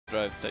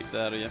overdrive takes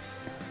that out of you.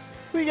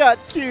 We got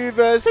Q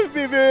versus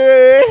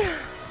Vivi.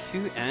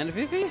 Q and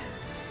Vivi?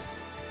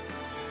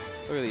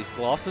 Look at these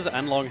glasses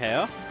and long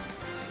hair.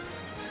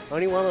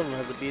 Only one of them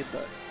has a beard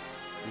though.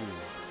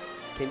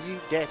 Can you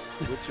guess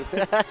which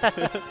one?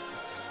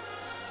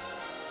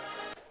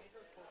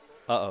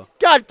 Uh-oh.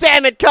 God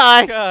damn it,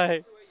 Kai!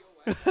 Kai!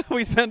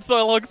 We spent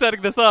so long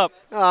setting this up.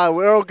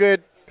 We're all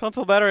good.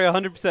 Console battery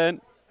 100%.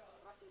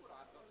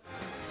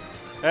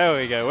 There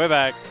we go, we're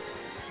back.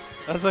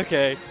 That's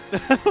okay.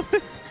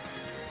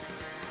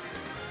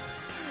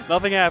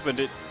 Nothing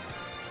happened.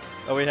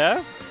 Oh, we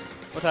have?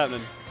 What's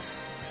happening?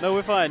 No,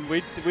 we're fine.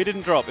 We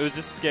didn't drop. It was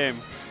just the game.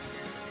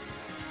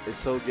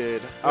 It's all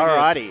good. We're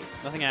Alrighty. good.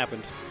 Nothing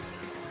happened.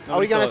 Are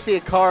we going to see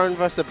a Corrin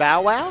versus a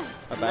Bow Wow?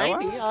 A Bow Wow?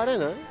 Maybe, I don't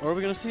know. Or are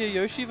we going to see a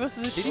Yoshi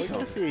versus a Diddy We're Kong?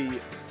 going to see...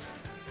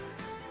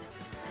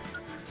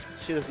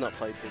 She does not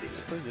play Diddy.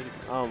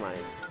 Oh, mate.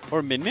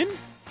 Or Min Min?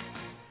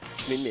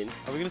 Min Min.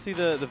 Are we going to see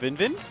the Vin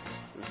Vin?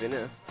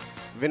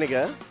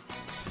 Vinegar.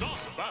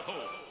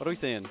 What are we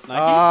seeing?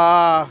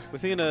 Nikes? We're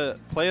seeing a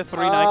player 3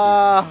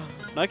 Nikes.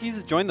 Nikes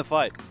has joined the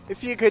fight.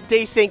 If you could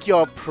desync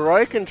your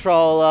Pro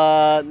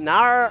controller,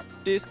 no.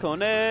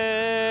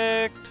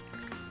 Disconnect.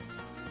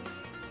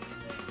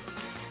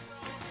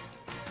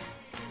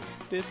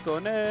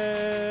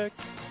 Disconnect.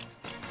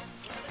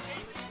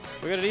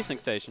 We got a desync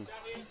station.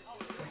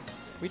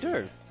 We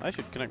do. I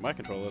should connect my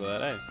controller to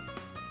that, eh?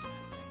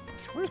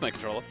 Where's my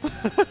controller?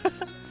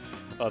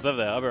 Oh, it's over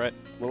there. I'll be right.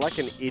 We're like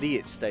an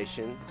idiot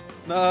station.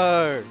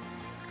 No.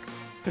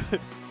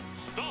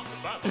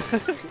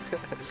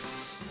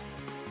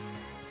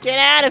 Get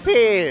out of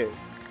here!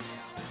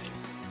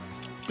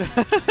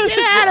 Get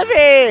out of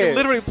here! It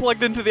literally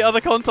plugged into the other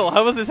console.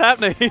 How is this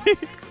happening?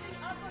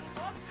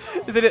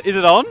 Is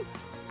it on?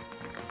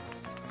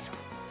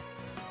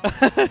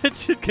 It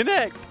should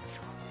connect.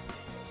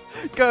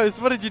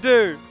 Ghost, what did you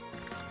do?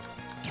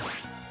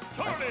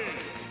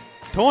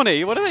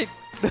 Tawny? What are they?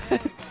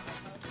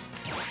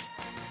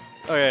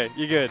 Okay,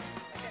 you're good.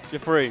 You're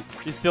free.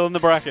 You're still in the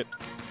bracket.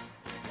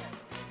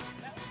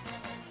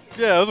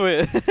 Yeah, that was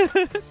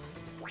weird.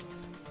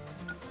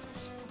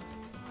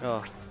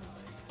 Oh.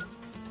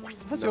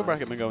 How's your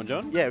bracket been going,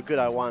 John? Yeah, good.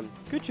 I won.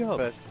 Good job.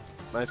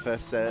 My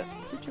first set.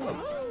 Good job.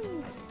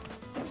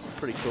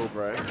 Pretty cool,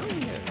 bro.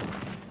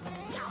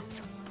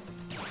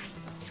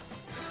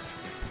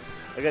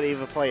 I gotta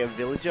either play a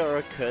Villager or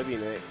a Kirby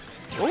next.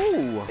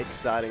 Ooh!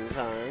 Exciting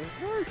times.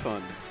 Very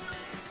fun.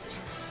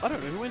 I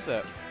don't know who wins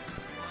that.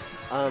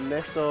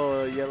 Ness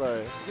or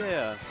Yellow?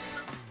 Yeah.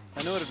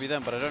 I know it'd be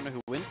them, but I don't know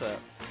who wins that.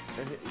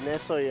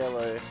 Ness or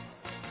Yellow?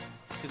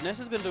 Because Ness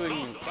has been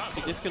doing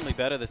significantly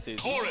better this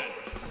season.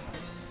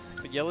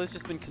 But Yellow's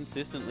just been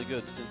consistently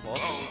good since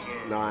last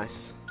season.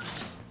 Nice.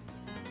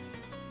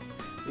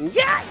 I don't know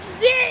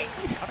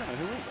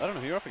who wins. I don't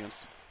know who you're up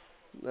against.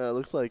 No, it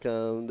looks like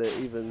they're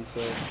even,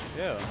 so...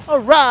 Yeah.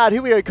 Alright,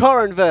 here we go.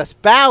 Corrin vs.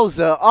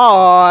 Bowser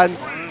on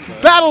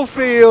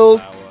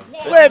Battlefield.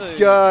 Let's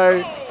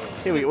go.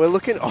 Here we're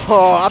looking...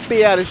 Oh, up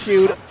B out of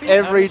shield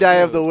every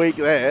day of the week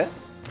there.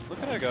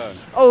 Look at her go.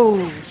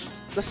 Oh,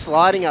 the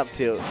sliding up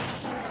tilt.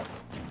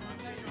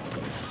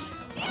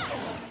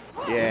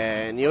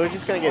 Yeah, and you're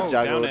just going to get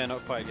juggled. Down air,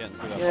 not quite getting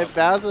through that. Yeah,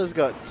 Bowser's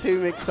got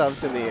 2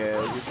 mix-ups in the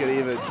air. You could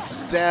either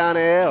down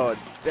air or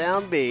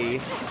down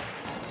B.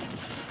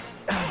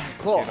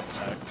 Claw.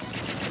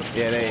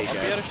 Yeah, there you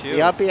go.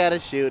 The up B out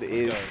of shield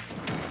is...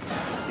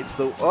 It's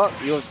the... Oh,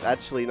 you're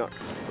actually not...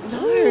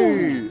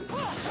 No!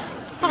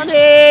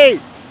 Honey!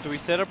 Do we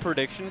set a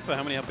prediction for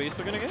how many up Bs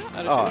we're going to get?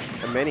 Oh,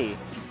 many.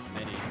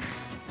 Many.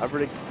 I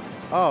predict...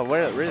 Oh,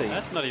 where, really?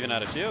 That's not even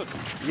out of shield.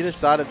 You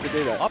decided to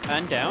do that. Up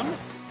and down?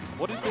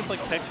 What is this,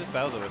 like, Texas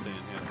Bowser we're seeing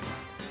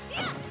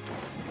here?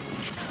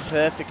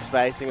 Perfect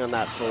spacing on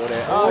that forward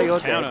air. Oh, you're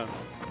counter.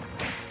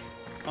 dead.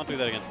 Can't do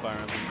that against Fire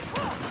Emblems.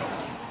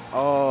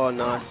 Oh,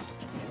 nice.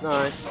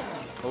 Nice.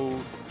 Oh,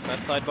 that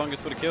side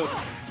bungus would have killed.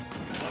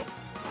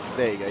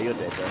 There you go, you're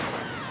dead, bro.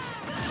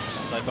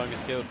 Side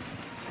bungus killed.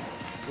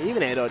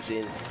 Even air dodge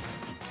in.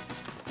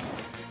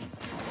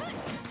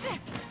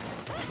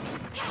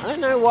 I don't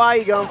know why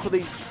you're going for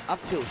these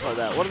up tilts like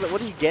that. What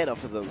do you get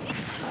off of them?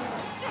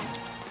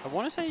 I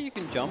want to say you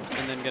can jump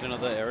and then get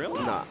another aerial.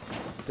 Nah,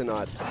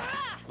 denied.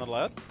 Not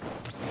allowed?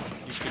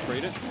 You should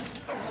read it.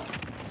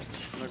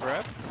 No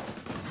grab?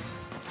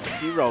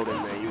 If you rolled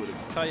in there, you would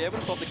have... Are you able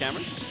to swap the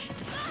cameras?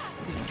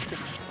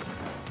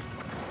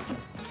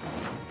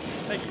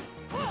 Thank you.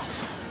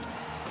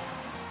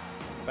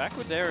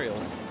 Backwards aerial.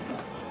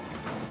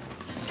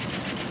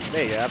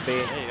 There you go, up B.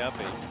 There you go,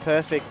 B.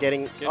 Perfect,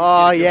 getting... Get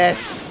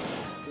yes!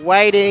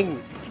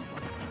 Waiting!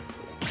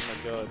 Oh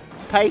my god.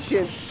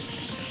 Patience!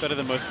 It's better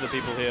than most of the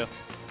people here.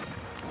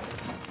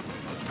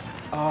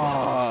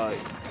 Oh,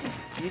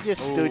 if you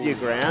just stood your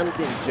ground,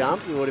 didn't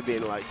jump, you would have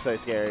been like so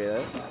scary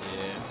though.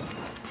 Yeah.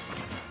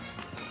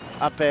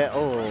 Up there,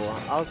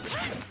 oh, I was...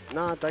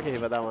 No, don't get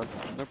hit by that one.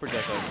 No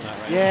projectiles in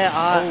that range.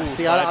 Yeah,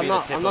 see, I'm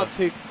not not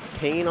too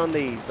keen on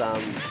these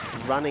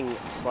running,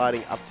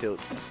 sliding up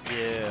tilts.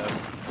 Yeah.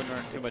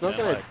 It's not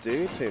going to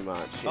do too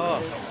much.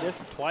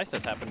 Just twice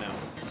that's happened now.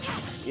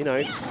 You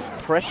know,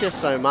 pressure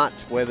so much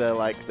whether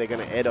like they're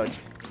going to air dodge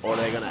or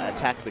they're going to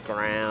attack the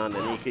ground,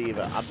 and you can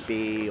either up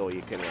B or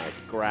you can like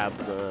grab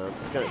them.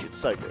 It's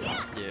so good.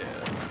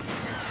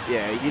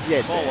 Yeah, you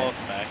get fall there.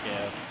 off back,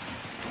 yeah.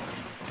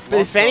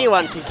 But if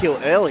anyone can kill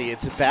early,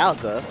 it's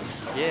Bowser.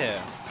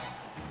 Yeah.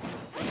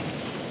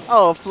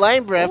 Oh,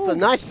 Flame Breath, a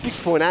nice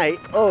 6.8.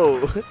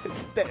 Oh.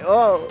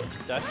 Oh.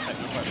 Dash attack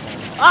is quite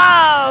small.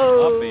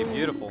 Oh! Up B,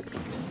 beautiful.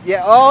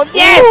 Yeah, oh,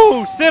 yes!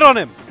 Ooh, sit on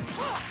him!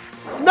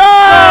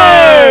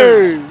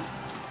 No!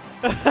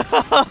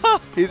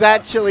 He's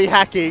actually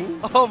hacking.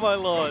 Oh my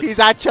lord. He's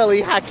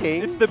actually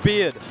hacking. It's the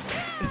beard.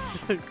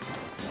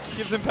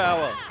 Gives him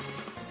power.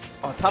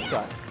 Oh, tough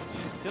guy.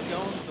 She's still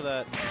going for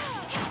that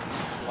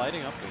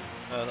sliding up.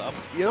 Up.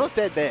 You're not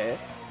dead there.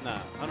 Nah,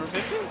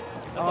 150?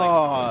 That's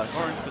like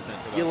orange percent.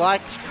 You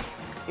like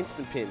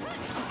instant pin.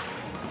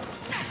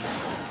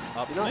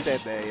 Up You're not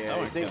dead there, yeah.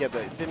 Oh, You didn't get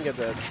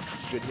the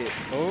good hit.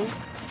 Oh.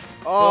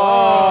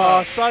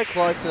 Oh, so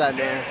close to that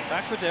now.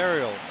 Backwards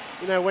aerial.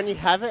 You know, when you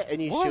have it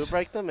and you What? shield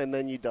break them and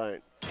then you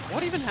don't.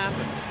 What even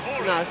happened?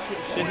 No,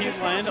 Did he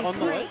land on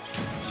the ledge?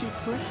 She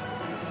pushed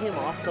him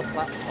off the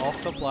platform.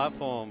 Off the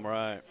platform,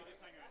 right.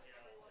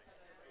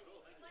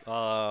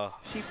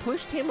 She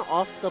pushed him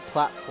off the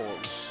platform.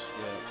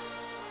 Yeah.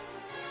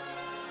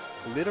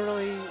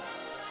 Literally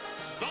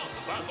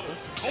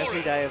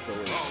every day of the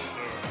week.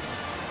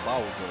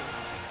 Bowser.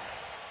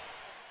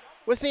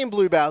 We're seeing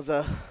blue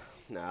Bowser.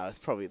 No, it's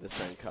probably the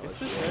same colour. It's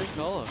the same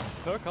colour.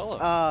 It's her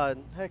colour.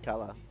 Her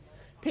colour.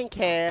 Pink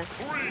hair.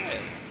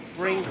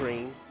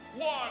 Green.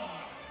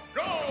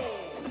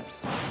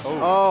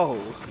 Oh.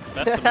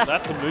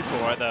 That's some neutral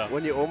right there.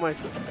 When you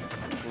almost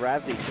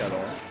grabbed each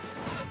other.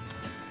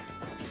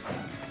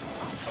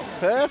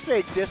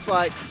 Perfect. Just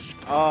like,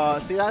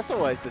 see, that's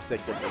always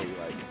deceptively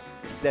waiting.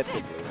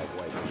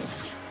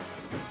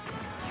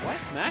 Why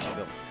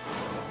Smashville?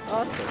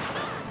 Oh, that's good.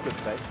 It's a good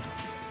stage.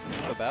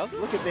 For Bowser?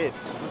 Look at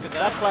this. Look at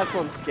That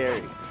platform's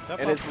scary.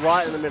 And it's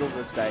right in the middle of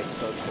the stage,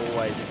 so it's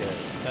always scary.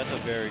 That's a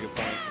very good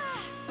point.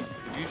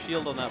 If you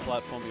shield on that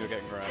platform, you're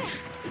getting grabbed.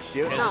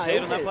 Shield? Hesitate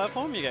on that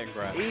platform, you're getting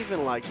grabbed.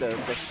 Even like the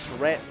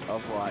threat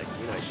of like,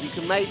 you know, you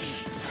can maybe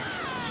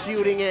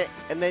shielding it,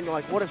 and then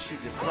like, what if she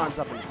just runs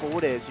up and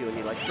forward airs you, and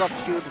you like drop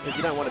shield because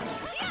you don't want to.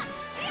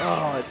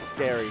 Oh, it's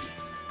scary.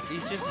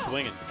 He's just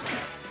swinging.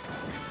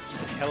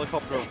 Just a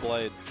helicopter of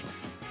blades.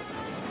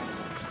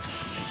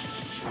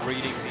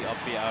 Reading the up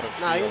B out of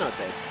shield. No, you're not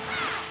dead.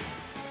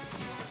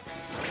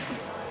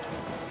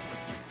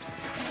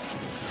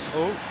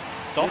 Oh,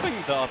 stopping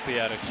the up B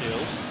out of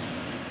shield.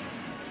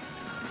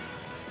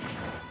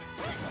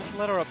 Just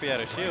let her up B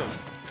out of shield.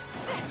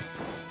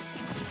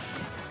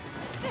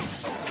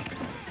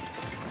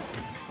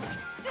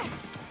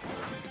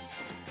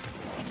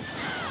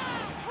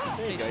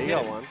 There you go, you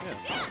got one.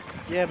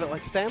 Yeah, but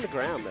like stay on the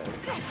ground though.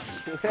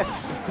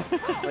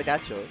 Like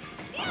actually.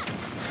 Yeah,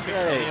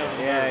 there you go.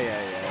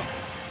 Yeah.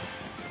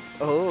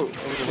 Oh.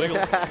 The wiggle.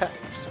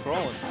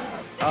 Scrolling.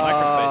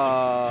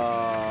 Microspacing.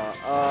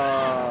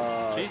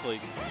 Cheese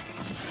League.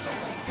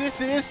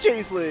 This is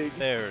Cheese League.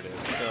 There it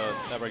is.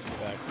 That brings me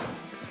back.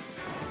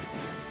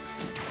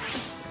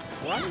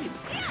 Why?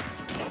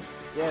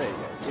 Yeah, there you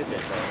go. You're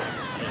dead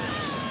though.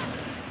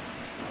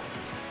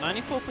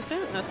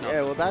 94%? That's not.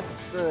 Yeah, well,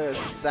 that's the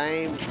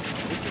same.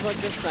 This is like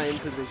the same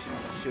position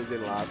she was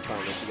in last time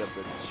when she got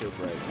the shield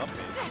break.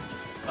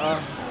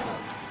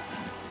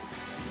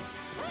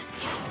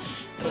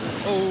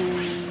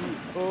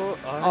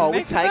 Oh,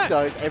 we take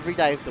those every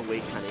day of the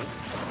week, honey.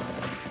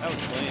 That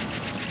was clean.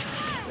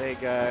 There you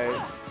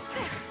go.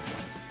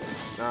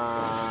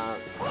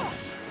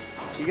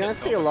 You're going to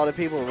see a lot of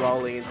people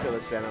rolling into the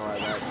center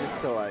like that just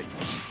to like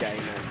game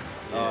it.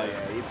 Yeah. Oh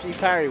yeah, if you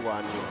parry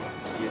one,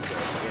 you're dead.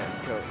 Yeah,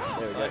 cool.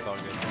 There we go.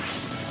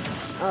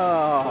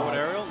 Oh. Forward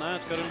aerial? No,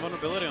 it's got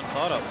invulnerability on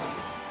startup.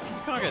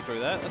 You can't get through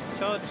that. That's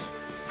charge.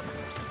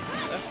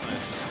 That's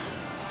nice.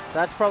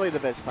 That's probably the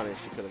best punish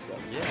you could have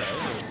done. Yeah.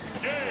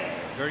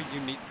 Very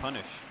unique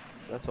punish.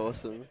 That's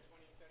awesome.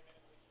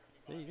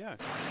 There you go.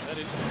 That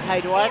is.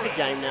 Hey, do I have a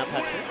game now,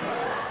 Patrick?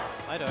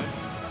 I don't.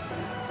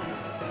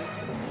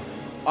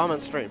 I'm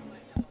on stream.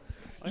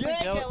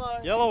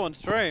 Yellow on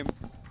stream?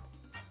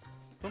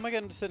 Who am I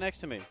getting to sit next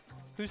to me?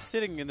 Who's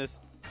sitting in this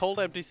cold,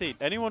 empty seat?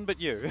 Anyone but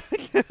you.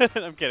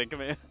 I'm kidding.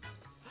 Come here.